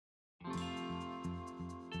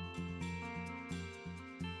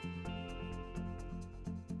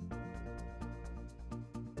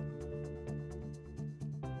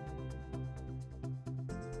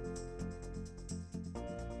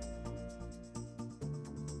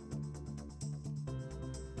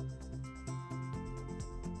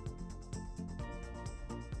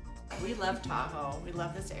We love Tahoe. We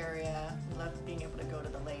love this area. We love being able to go to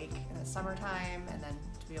the lake in the summertime and then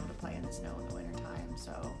to be able to play in the snow in the wintertime.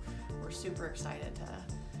 So we're super excited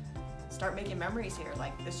to start making memories here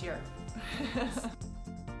like this year.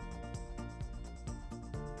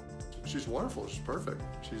 She's wonderful. She's perfect.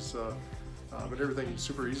 She's made everything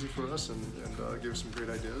super easy for us and gave us some great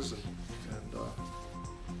ideas and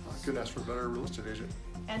couldn't ask for a better real estate agent.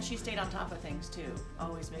 And she stayed on top of things too,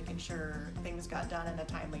 always making sure things got done in a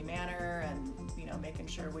timely manner and, you know, making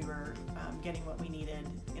sure we were getting what we needed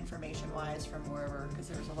information-wise from wherever, because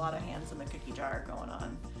there was a lot of hands in the cookie jar going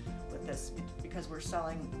on with this because we're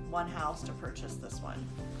selling one house to purchase this one.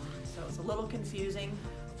 So it's a little confusing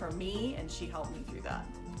for me, and she helped me through that.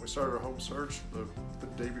 We started our home search the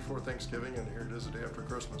day before Thanksgiving, and here it is the day after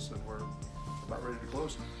Christmas, and we're about ready to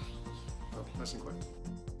close. Nice and quick.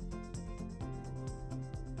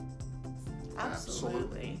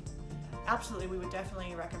 Absolutely. Absolutely, we would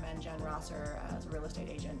definitely recommend Jen Rosser as a real estate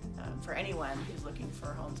agent for anyone who's looking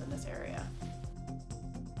for homes in this area.